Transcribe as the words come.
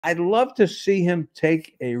I'd love to see him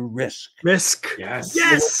take a risk. Risk. Yes.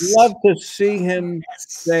 Yes. I'd love to see him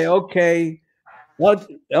say, okay,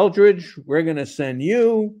 Eldridge, we're going to send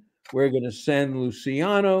you. We're going to send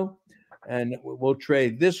Luciano, and we'll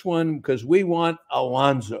trade this one because we want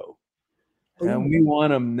Alonso, and we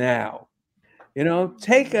want him now.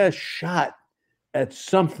 Take a shot at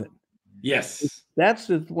something. Yes. That's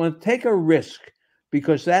the one. Take a risk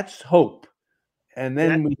because that's hope, and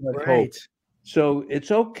then we have hope. So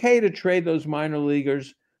it's okay to trade those minor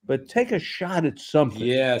leaguers, but take a shot at something.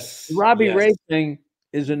 Yes. The Robbie Ray thing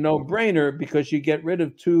is a no-brainer because you get rid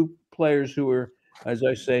of two players who are, as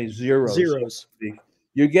I say, zeros.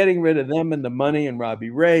 You're getting rid of them and the money, and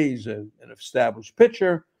Robbie Ray, he's an established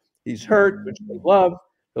pitcher. He's hurt, which they love.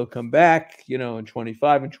 He'll come back, in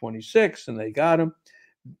 25 and 26, and they got him.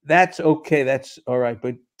 That's okay. That's all right.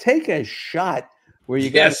 But take a shot where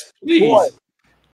you got please.